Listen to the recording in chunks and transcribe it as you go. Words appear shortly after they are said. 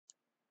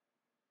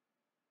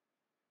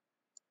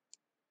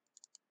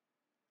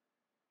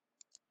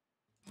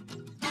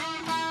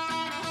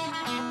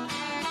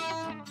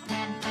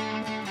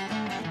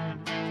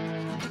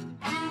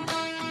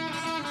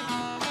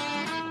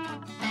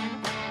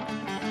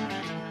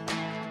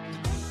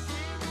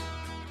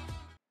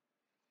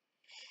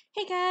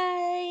Hey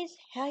guys,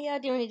 how y'all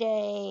doing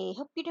today?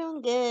 Hope you're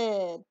doing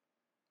good.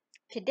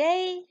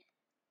 Today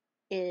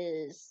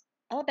is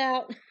all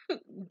about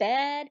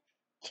bad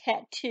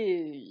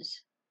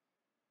tattoos.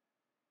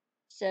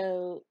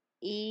 So,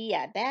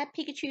 yeah, bad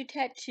Pikachu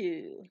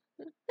tattoo.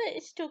 But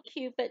it's still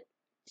cute, but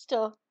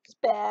still, it's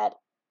bad.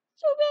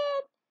 So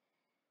bad.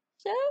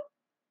 So,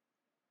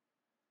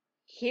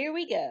 here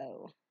we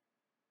go.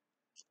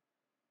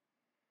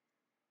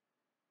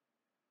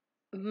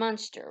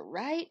 Monster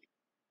right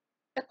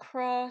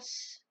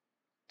across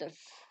the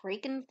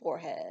freaking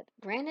forehead.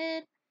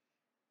 Granted,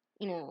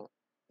 you know,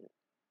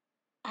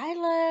 I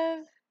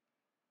love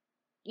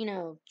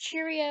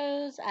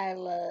Cheerios. I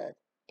love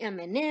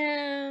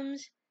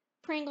M&Ms,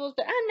 Pringles,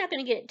 but I'm not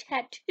gonna get it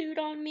tattooed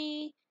on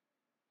me.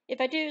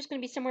 If I do, it's gonna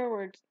be somewhere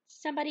where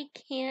somebody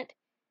can't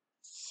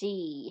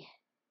see.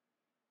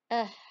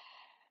 Uh,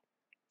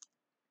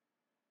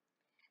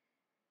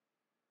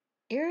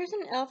 here's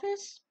an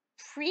Elvis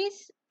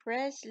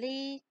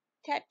Presley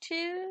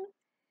tattoo.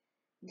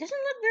 Doesn't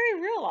look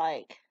very real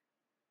like.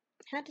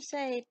 I have to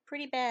say,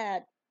 pretty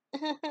bad.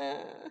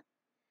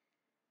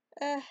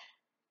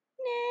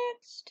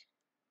 Next.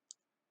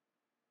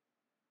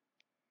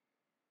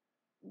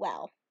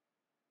 Wow.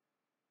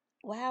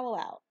 Wow,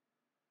 wow.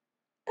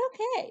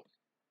 Okay.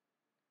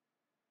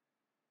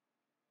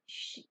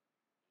 Sh-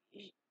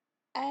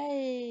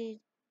 I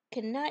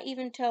cannot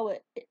even tell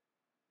what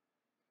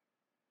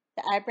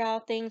the eyebrow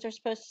things are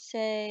supposed to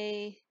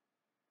say.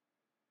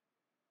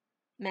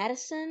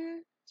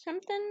 Madison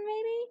something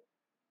maybe,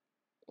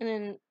 and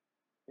then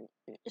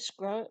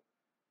scroll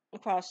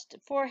across the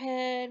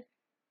forehead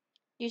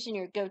using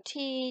your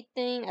goatee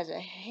thing as a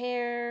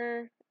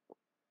hair.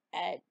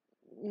 At,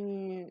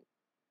 mm,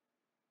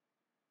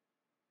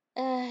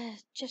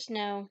 just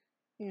no,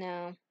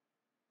 no,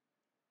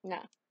 no.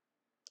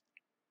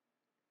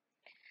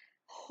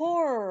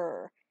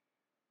 Horror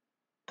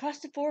across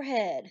the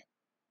forehead,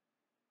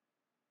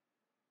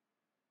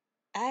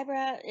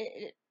 eyebrow.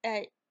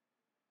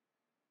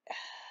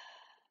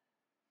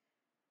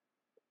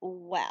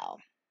 Wow.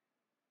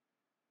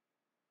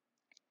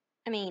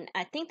 I mean,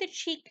 I think the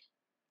cheek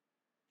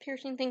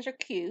piercing things are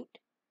cute.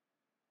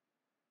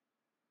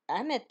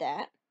 I admit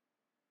that,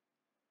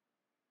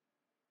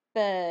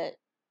 but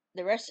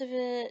the rest of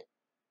it,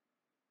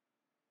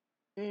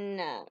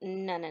 no,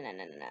 no, no, no,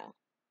 no, no.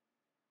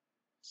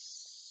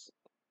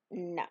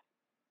 No.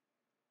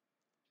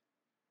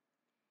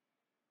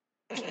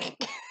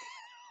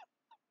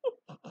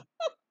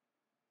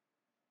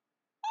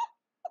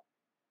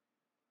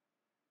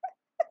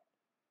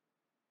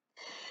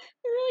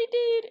 Really,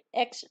 dude?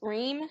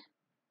 X-Ream?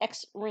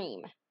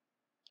 X-Ream.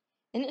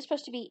 Isn't it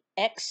supposed to be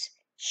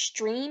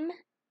X-Stream?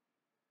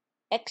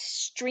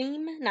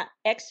 Extreme? Not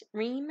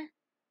X-Ream?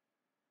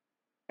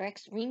 Or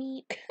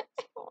X-Reamy? I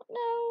don't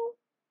know.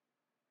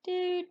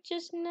 Dude,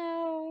 just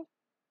no.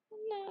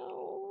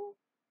 No.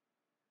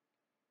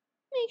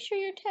 Make sure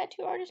your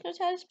tattoo artist knows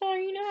how to spell or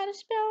you know how to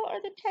spell,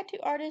 or the tattoo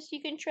artist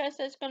you can trust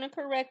that's gonna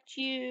correct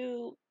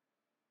you.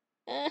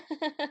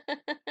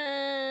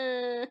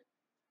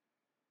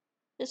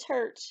 This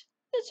hurts.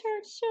 This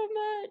hurts so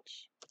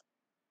much.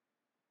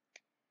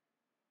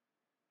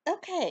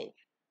 Okay.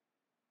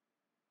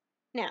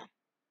 Now,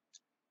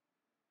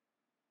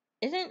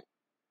 isn't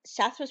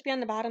south supposed to be on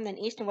the bottom, then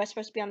east and west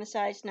supposed to be on the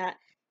sides, not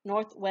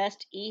north,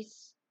 west,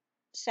 east,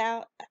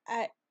 south?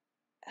 I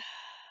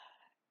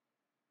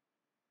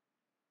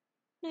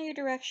know your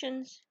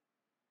directions.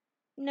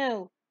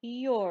 Know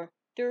your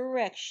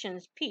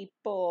directions,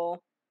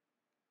 people.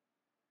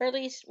 Or at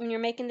least when you're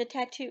making the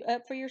tattoo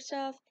up for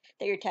yourself,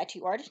 that your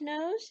tattoo artist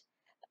knows,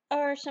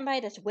 or somebody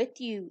that's with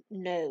you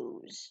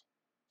knows.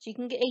 So you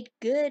can get a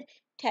good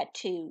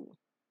tattoo.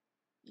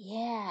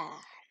 Yeah.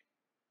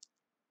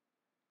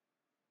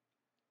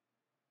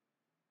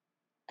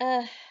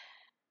 Uh,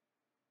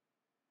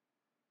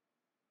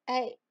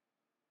 I,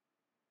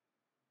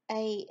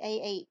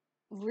 I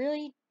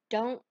really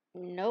don't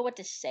know what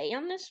to say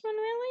on this one,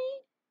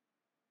 really.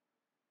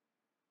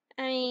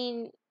 I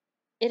mean,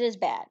 it is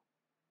bad.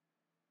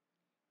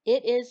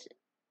 It is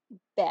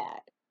bad.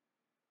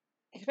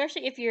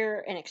 Especially if you're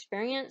an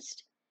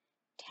experienced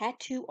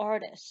tattoo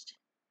artist.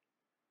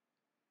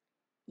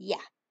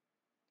 Yeah.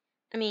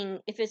 I mean,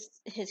 if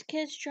it's his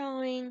kid's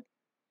drawing,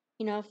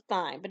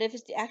 fine. But if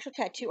it's the actual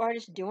tattoo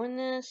artist doing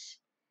this,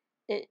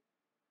 it,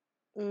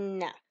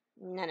 no.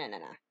 No, no, no,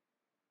 no.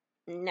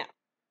 No.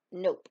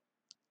 Nope.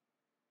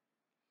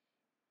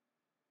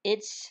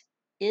 It's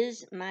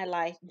Is My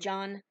Life,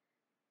 John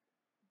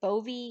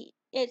Bovey.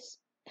 It's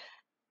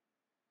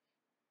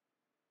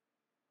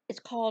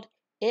called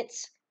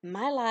It's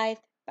My Life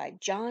by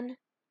John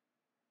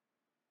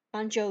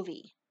Bon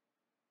Jovi.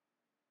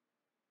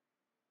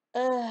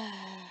 Ugh,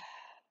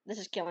 this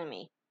is killing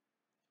me.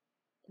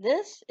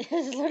 This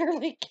is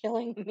literally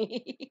killing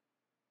me.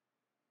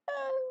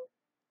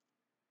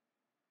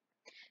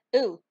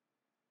 Ooh,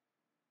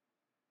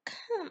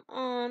 come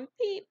on,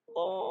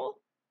 people.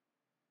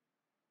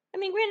 I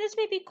mean, granted, this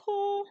may be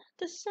cool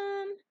to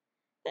some,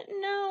 but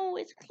no,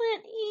 it's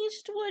Clint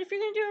Eastwood. If you're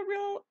gonna do a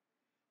real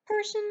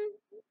person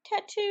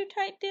tattoo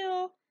type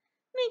deal,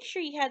 make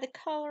sure you have the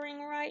coloring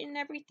right and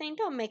everything.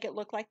 Don't make it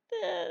look like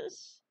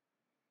this.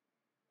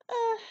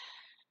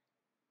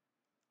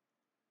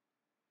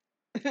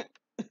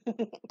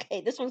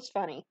 Okay, this one's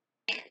funny.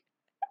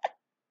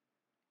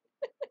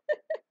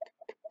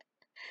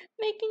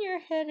 Making your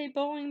head a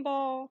bowling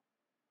ball.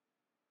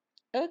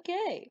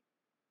 Okay.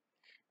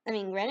 I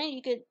mean, granted,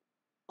 you could.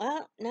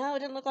 Well, no, it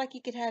didn't look like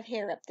you could have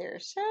hair up there.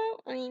 So,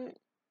 I mean,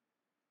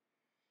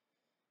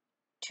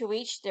 to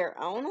each their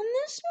own on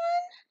this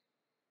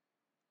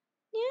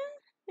one? Yeah,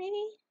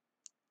 maybe.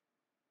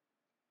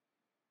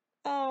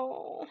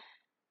 Oh,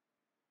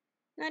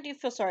 and I do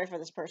feel sorry for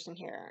this person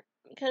here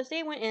because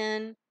they went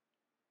in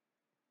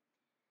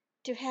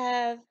to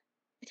have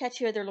a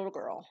tattoo of their little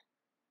girl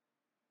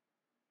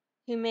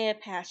who may have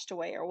passed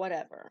away or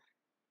whatever.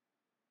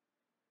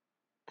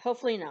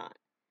 Hopefully not.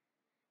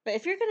 But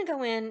if you're going to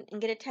go in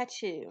and get a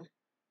tattoo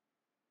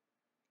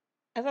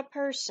of a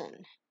person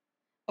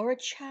or a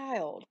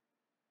child,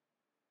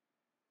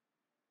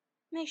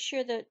 make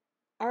sure the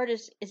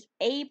artist is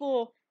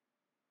able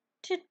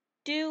to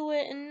do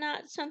it and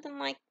not something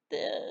like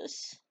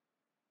this.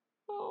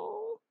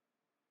 Oh,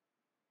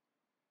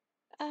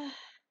 ah,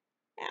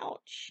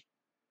 ouch.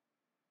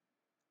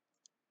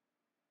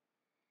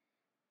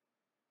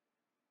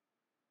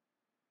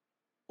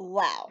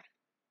 Wow.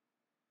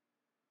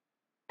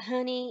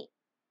 Honey,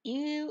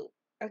 you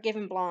are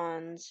giving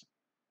blondes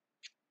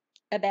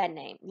a bad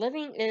name.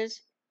 Living is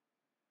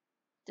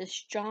the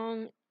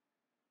strong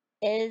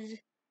is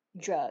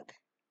drug.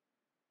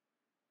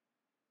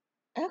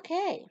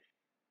 Okay.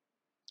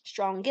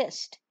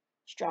 Strongest.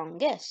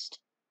 Strongest.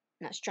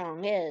 Not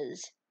strong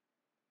is.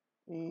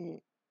 Mm,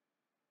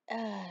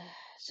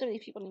 so many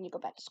people need to go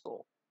back to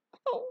school.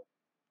 Oh.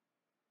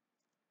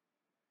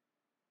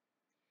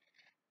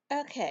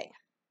 Okay.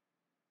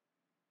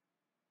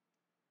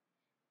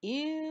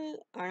 You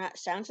are not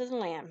Silence of the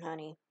Lamb,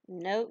 honey.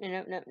 No, no,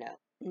 no, no, no.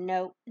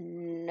 No,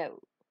 no.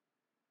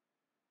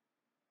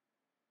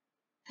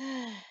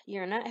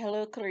 You're not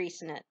Hello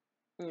Clarice in it.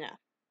 No.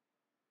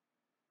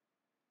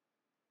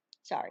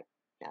 Sorry.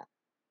 No,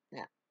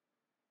 no.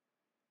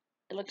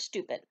 It looks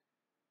stupid.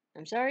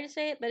 I'm sorry to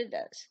say it, but it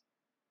does.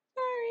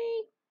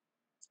 Sorry.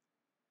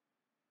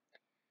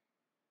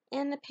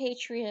 And the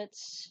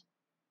Patriots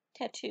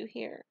tattoo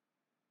here.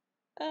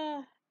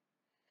 Uh,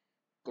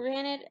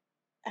 Granted,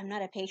 I'm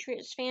not a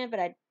Patriots fan, but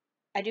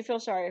I do feel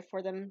sorry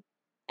for them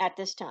at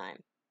this time.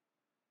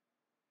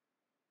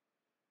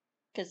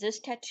 Because this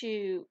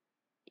tattoo,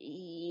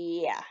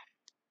 yeah.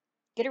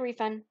 Get a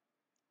refund.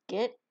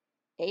 Get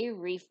a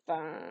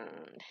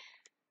refund.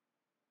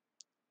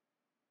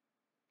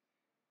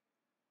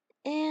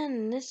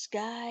 And this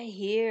guy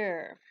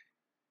here.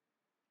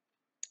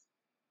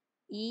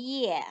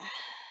 Yeah.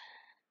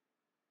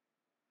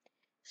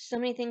 So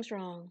many things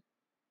wrong.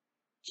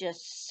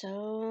 Just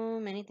so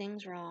many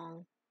things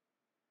wrong.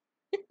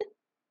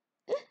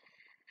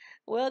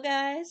 Well,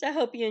 guys, I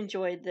hope you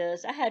enjoyed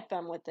this. I had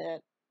fun with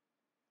it.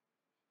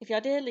 If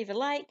y'all did, leave a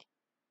like,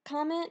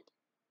 comment,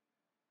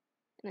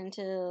 and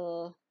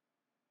until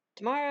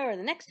tomorrow or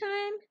the next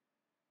time,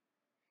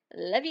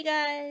 love you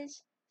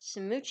guys.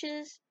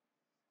 Smooches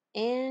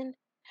and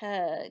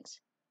hugs.